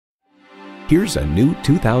Here's a new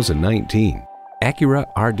 2019 Acura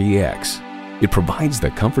RDX. It provides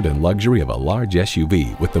the comfort and luxury of a large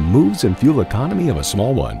SUV with the moves and fuel economy of a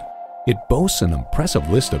small one. It boasts an impressive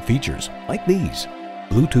list of features like these: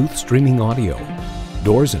 Bluetooth streaming audio,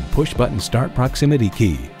 doors and push-button start proximity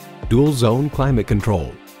key, dual-zone climate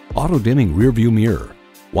control, auto-dimming rearview mirror,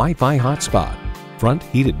 Wi-Fi hotspot, front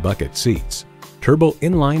heated bucket seats, turbo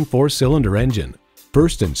inline 4-cylinder engine,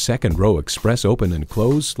 first and second row express open and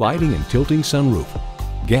close sliding and tilting sunroof,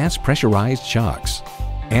 gas pressurized shocks,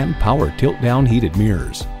 and power tilt-down heated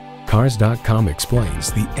mirrors. Cars.com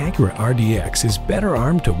explains the Acura RDX is better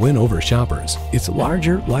armed to win over shoppers. It's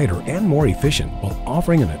larger, lighter, and more efficient while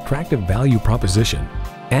offering an attractive value proposition.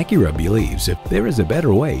 Acura believes if there is a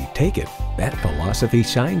better way, take it. That philosophy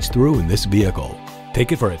shines through in this vehicle.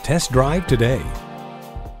 Take it for a test drive today.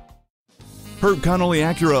 Herb Connolly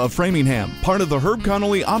Acura of Framingham, part of the Herb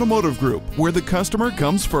Connolly Automotive Group, where the customer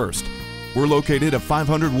comes first. We're located at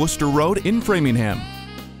 500 Worcester Road in Framingham.